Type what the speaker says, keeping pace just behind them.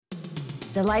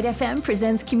The Light FM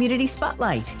presents Community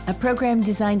Spotlight, a program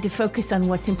designed to focus on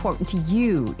what's important to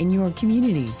you in your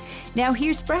community. Now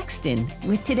here's Braxton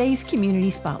with today's Community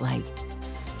Spotlight.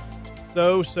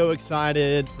 So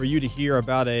excited for you to hear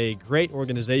about a great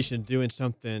organization doing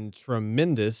something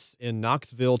tremendous in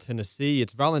Knoxville, Tennessee.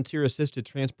 It's volunteer-assisted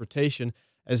transportation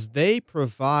as they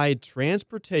provide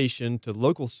transportation to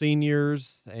local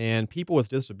seniors and people with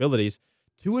disabilities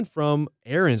to and from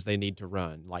errands they need to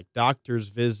run, like doctor's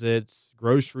visits,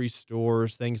 grocery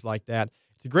stores, things like that.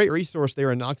 It's a great resource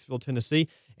there in Knoxville, Tennessee.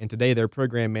 And today their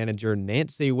program manager,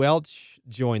 Nancy Welch,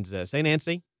 joins us. Hey,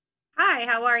 Nancy. Hi,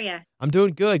 how are you? I'm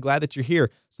doing good. Glad that you're here.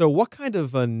 So what kind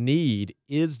of a need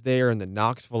is there in the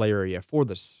Knoxville area for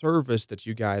the service that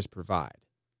you guys provide?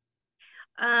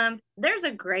 There's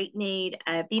a great need.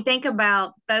 If you think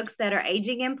about folks that are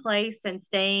aging in place and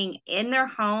staying in their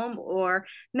home, or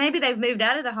maybe they've moved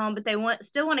out of the home, but they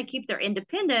still want to keep their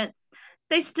independence,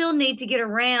 they still need to get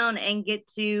around and get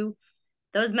to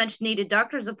those much needed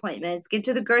doctor's appointments, get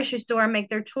to the grocery store and make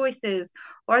their choices,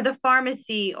 or the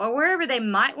pharmacy, or wherever they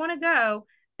might want to go.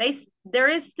 There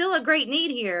is still a great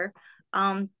need here,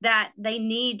 that they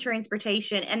need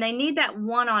transportation, and they need that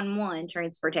one-on-one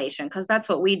transportation, because that's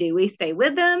what we do. We stay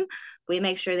with them. We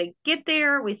make sure they get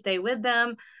there. We stay with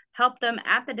them, help them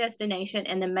at the destination,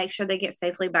 and then make sure they get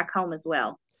safely back home as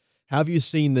well. Have you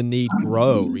seen the need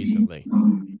grow recently?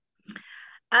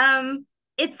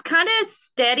 It's kind of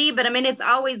steady, but I mean, it's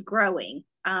always growing.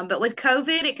 But with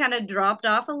COVID, it kind of dropped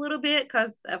off a little bit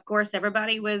because, of course,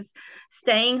 everybody was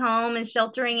staying home and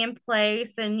sheltering in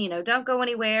place, and don't go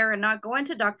anywhere and not going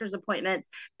to doctor's appointments.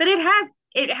 But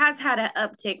it has had an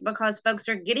uptick because folks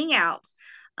are getting out.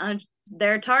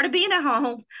 They're tired of being at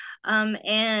home,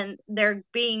 and they're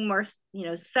being more,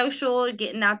 social,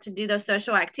 getting out to do those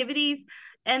social activities.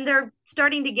 And they're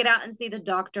starting to get out and see the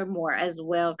doctor more as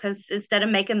well, because instead of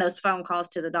making those phone calls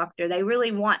to the doctor, they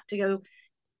really want to go.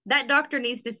 That doctor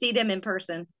needs to see them in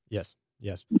person. Yes.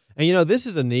 And, this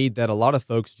is a need that a lot of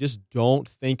folks just don't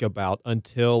think about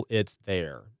until it's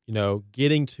there,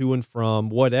 getting to and from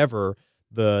whatever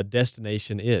the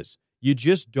destination is. You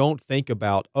just don't think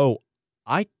about,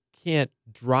 I can't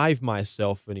drive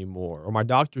myself anymore, or my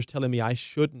doctor's telling me I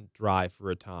shouldn't drive for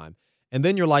a time. And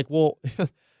then you're like, well,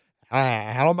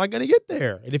 how am I going to get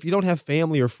there? And if you don't have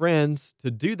family or friends to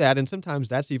do that, and sometimes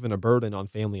that's even a burden on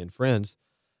family and friends,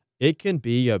 it can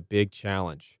be a big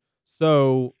challenge.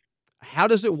 So how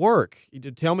does it work?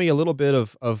 Tell me a little bit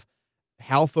of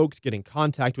how folks get in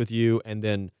contact with you, and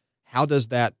then how does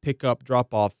that pick-up,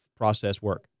 drop-off process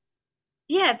work?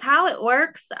 Yes, how it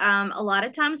works. A lot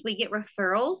of times we get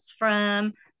referrals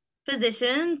from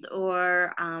physicians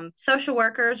or social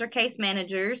workers or case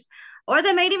managers, or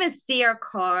they might even see our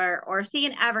car or see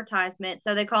an advertisement,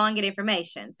 so they call and get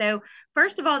information. So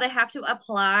first of all, they have to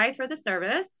apply for the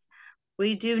service.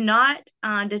 We do not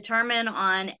determine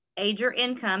on age or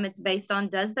income. It's based on,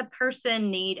 does the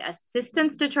person need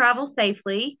assistance to travel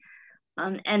safely?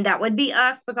 And that would be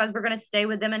us, because we're going to stay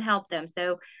with them and help them.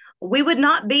 So we would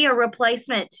not be a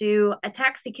replacement to a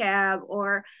taxi cab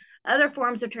or other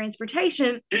forms of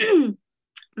transportation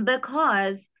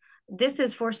because this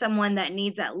is for someone that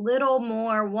needs that little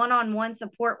more one-on-one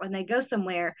support when they go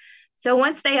somewhere. So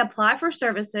once they apply for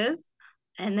services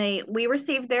and we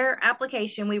receive their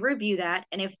application, we review that.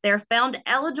 And if they're found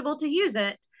eligible to use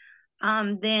it,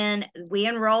 then we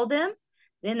enroll them.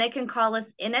 Then they can call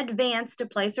us in advance to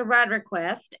place a ride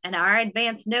request. And our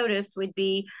advance notice would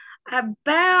be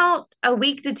about a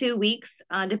week to 2 weeks,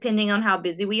 depending on how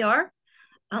busy we are.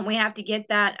 We have to get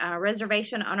that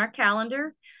reservation on our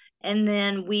calendar. And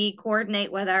then we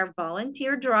coordinate with our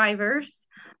volunteer drivers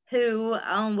who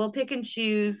will pick and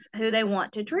choose who they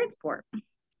want to transport.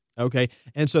 Okay.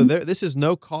 And so this is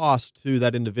no cost to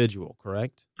that individual,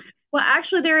 correct? Well,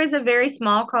 actually, there is a very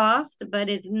small cost, but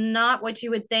it's not what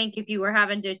you would think if you were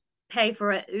having to pay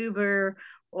for an Uber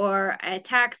or a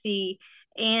taxi.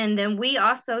 And then we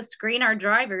also screen our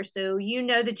drivers, so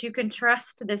that you can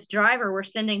trust this driver we're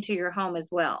sending to your home as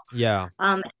well. Yeah.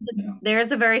 There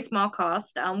is a very small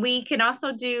cost. We can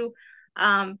also do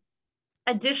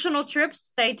additional trips,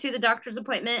 say to the doctor's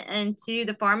appointment and to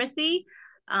the pharmacy,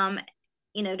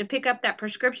 to pick up that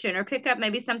prescription or pick up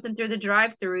maybe something through the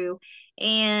drive-through,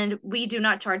 and we do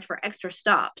not charge for extra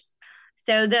stops.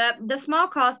 So the small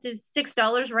cost is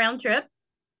 $6 round trip,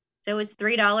 so it's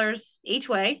 $3 each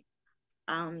way.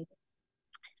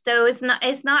 So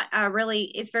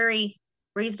it's very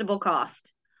reasonable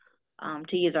cost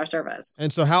to use our service.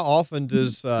 And so how often do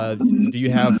you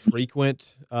have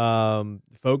frequent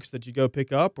folks that you go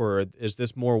pick up, or is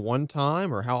this more one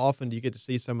time, or how often do you get to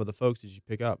see some of the folks that you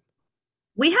pick up?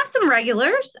 We have some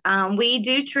regulars. We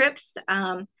do trips.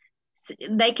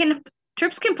 They can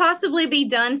trips can possibly be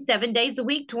done 7 days a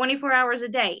week, 24 hours a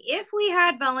day, if we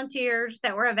had volunteers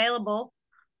that were available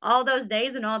all those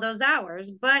days and all those hours.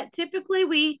 But typically,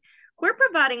 we're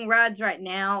providing rides right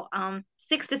now,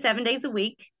 6 to 7 days a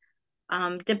week,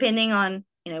 depending on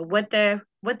what the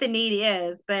need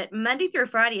is. But Monday through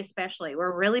Friday, especially,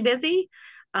 we're really busy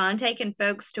taking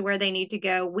folks to where they need to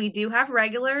go. We do have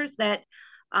regulars that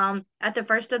at the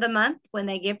first of the month when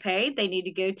they get paid, they need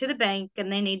to go to the bank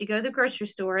and they need to go to the grocery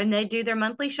store and they do their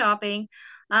monthly shopping.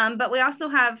 But we also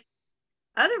have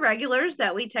other regulars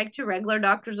that we take to regular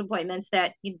doctor's appointments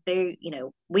that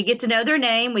we get to know their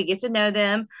name, we get to know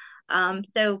them.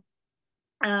 So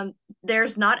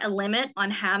there's not a limit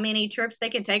on how many trips they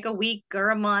can take a week or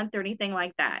a month or anything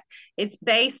like that. It's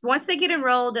based, once they get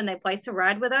enrolled and they place a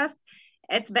ride with us,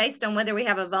 it's based on whether we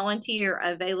have a volunteer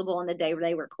available on the day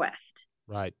they request.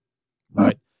 Right.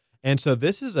 Right. And so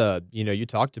this is you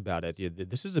talked about it.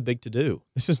 This is a big to do.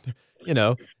 This is, It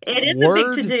is a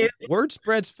big to do. Word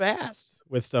spreads fast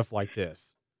with stuff like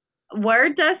this.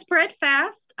 Word does spread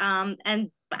fast.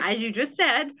 And as you just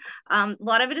said, a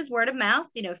lot of it is word of mouth.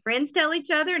 Friends tell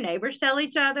each other, neighbors tell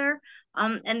each other,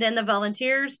 and then the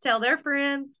volunteers tell their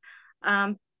friends.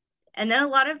 And then a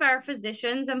lot of our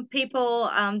physicians and people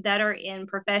that are in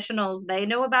professionals, they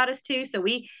know about us too. So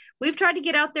we've tried to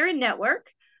get out there and network.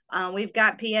 We've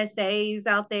got PSAs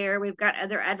out there. We've got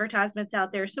other advertisements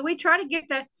out there. So we try to get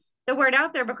the word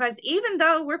out there, because even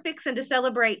though we're fixing to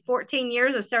celebrate 14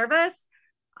 years of service,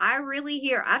 I really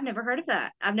hear, I've never heard of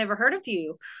that. I've never heard of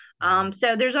you.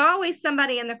 So there's always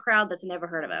somebody in the crowd that's never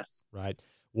heard of us. Right.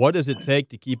 What does it take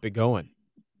to keep it going?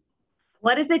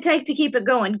 What does it take to keep it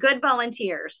going? Good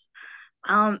volunteers,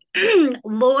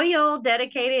 loyal,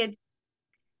 dedicated,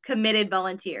 committed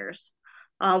volunteers.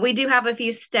 We do have a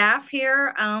few staff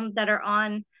here that are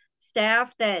on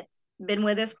staff that's been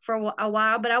with us for a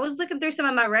while, but I was looking through some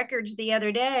of my records the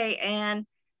other day, and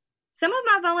some of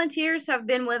my volunteers have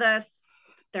been with us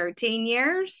 13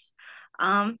 years,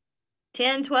 10,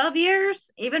 12 years,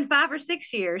 even 5 or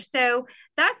 6 years. So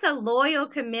that's a loyal,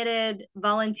 committed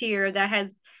volunteer that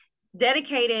has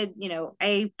dedicated,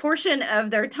 a portion of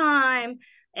their time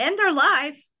and their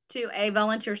life to a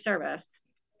volunteer service.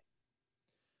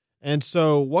 And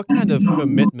so what kind of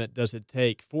commitment does it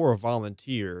take for a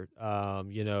volunteer?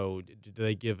 Do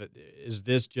they give it, is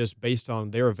this just based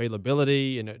on their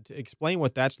availability? To explain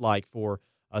what that's like for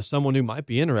someone who might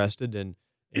be interested in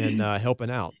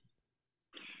helping out.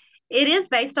 It is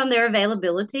based on their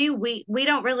availability. We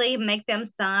don't really make them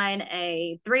sign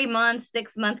a 3 month,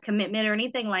 6 month commitment or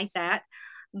anything like that.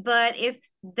 But if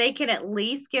they can at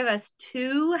least give us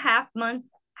 2 half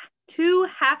months, 2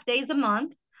 half days a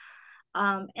month,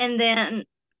 and then,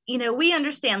 we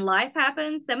understand life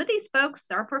happens. Some of these folks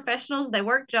are professionals. They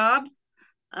work jobs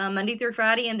Monday through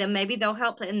Friday, and then maybe they'll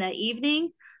help in the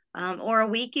evening or a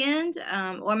weekend,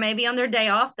 or maybe on their day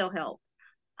off, they'll help.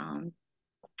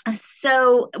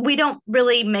 So we don't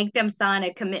really make them sign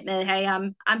a commitment. Hey,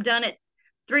 I'm done at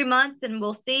 3 months and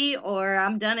we'll see, or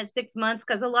I'm done at 6 months,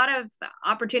 because a lot of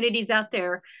opportunities out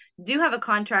there do have a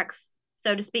contract,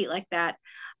 so to speak, like that.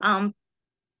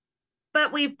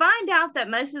 But we find out that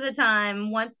most of the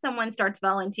time, once someone starts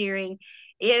volunteering,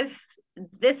 if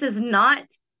this is not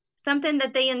something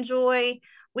that they enjoy,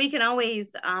 we can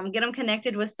always get them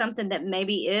connected with something that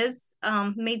maybe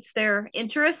meets their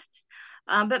interests.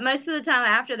 But most of the time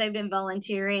after they've been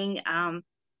volunteering,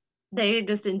 they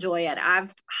just enjoy it.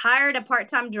 I've hired a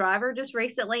part-time driver just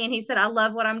recently, and he said, I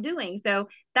love what I'm doing. So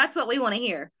that's what we want to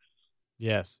hear.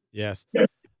 Yes. Yes.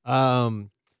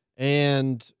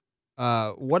 And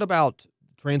what about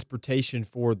transportation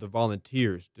for the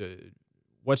volunteers?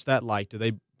 What's that like? Do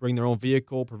they bring their own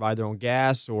vehicle, provide their own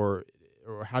gas, or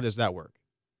how does that work?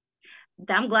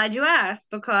 I'm glad you asked,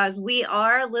 because we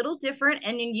are a little different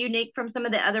and unique from some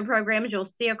of the other programs you'll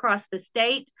see across the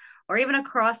state or even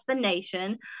across the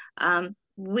nation.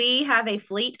 We have a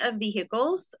fleet of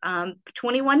vehicles,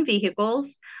 21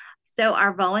 vehicles. So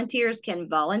our volunteers can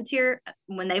volunteer.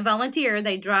 When they volunteer,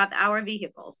 they drive our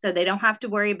vehicles. So they don't have to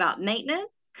worry about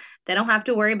maintenance. They don't have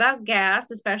to worry about gas,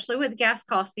 especially with gas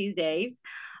costs these days.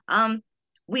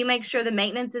 We make sure the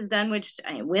maintenance is done, which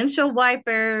windshield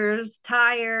wipers,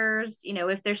 tires,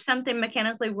 if there's something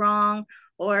mechanically wrong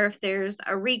or if there's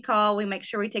a recall, we make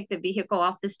sure we take the vehicle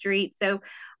off the street. So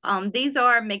these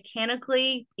are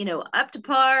mechanically, up to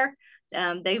par.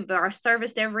 They are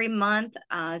serviced every month.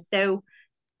 So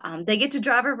they get to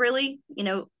drive a really,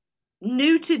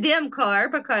 new to them car,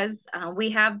 because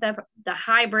we have the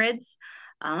hybrids.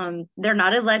 They're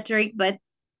not electric, but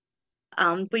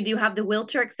We do have the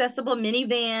wheelchair accessible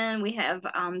minivan. We have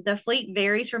the fleet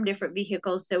varies from different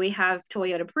vehicles. So we have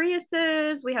Toyota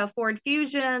Priuses, we have Ford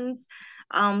Fusions,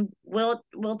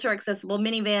 wheelchair accessible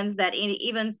minivans that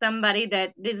even somebody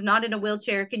that is not in a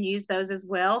wheelchair can use those as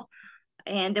well.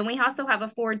 And then we also have a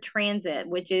Ford Transit,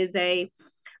 which is a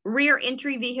rear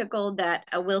entry vehicle that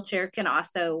a wheelchair can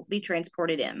also be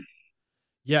transported in.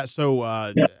 Yeah. So,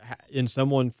 in in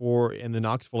the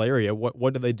Knoxville area,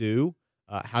 what do they do?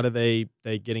 How do they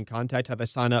get in contact? How do they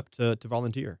sign up to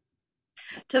volunteer?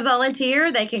 To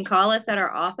volunteer, they can call us at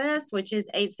our office, which is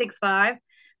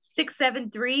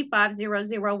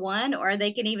 865-673-5001, or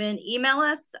they can even email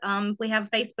us. We have a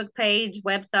Facebook page,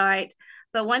 website,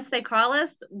 but once they call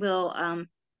us, we'll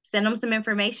send them some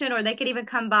information, or they could even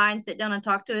come by and sit down and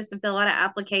talk to us and fill out an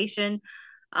application.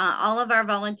 All of our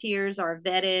volunteers are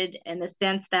vetted in the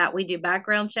sense that we do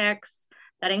background checks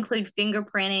that include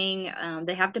fingerprinting.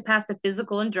 They have to pass a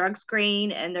physical and drug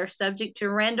screen, and they're subject to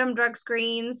random drug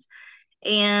screens,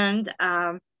 and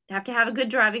have to have a good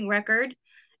driving record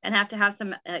and have to have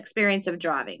some experience of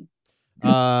driving.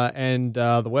 And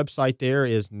the website there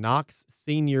is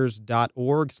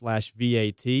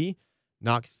knoxseniors.org/VAT.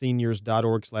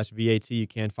 knoxseniors.org/VAT. You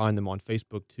can find them on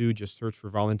Facebook too. Just search for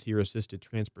Volunteer Assisted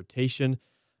Transportation.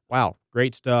 Wow,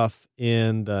 great stuff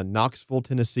in the Knoxville,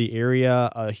 Tennessee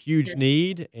area. A huge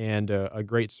need and a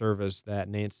great service that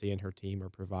Nancy and her team are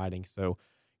providing. So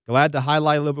glad to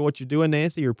highlight a little bit what you're doing,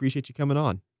 Nancy. We appreciate you coming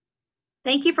on.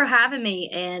 Thank you for having me,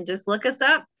 and just look us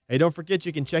up. Hey, don't forget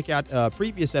you can check out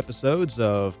previous episodes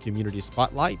of Community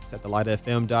Spotlights at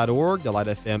thelightfm.org, the Light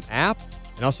FM app.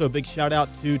 And also a big shout out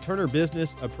to Turner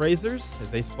Business Appraisers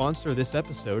as they sponsor this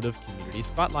episode of Community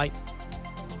Spotlight.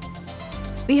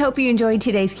 We hope you enjoyed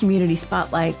today's Community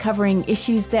Spotlight covering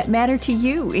issues that matter to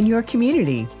you in your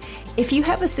community. If you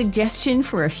have a suggestion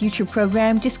for a future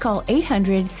program, just call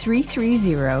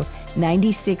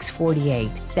 800-330-9648.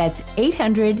 That's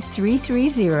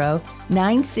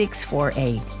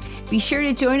 800-330-9648. Be sure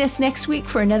to join us next week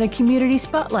for another Community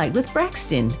Spotlight with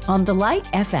Braxton on the Light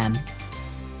FM.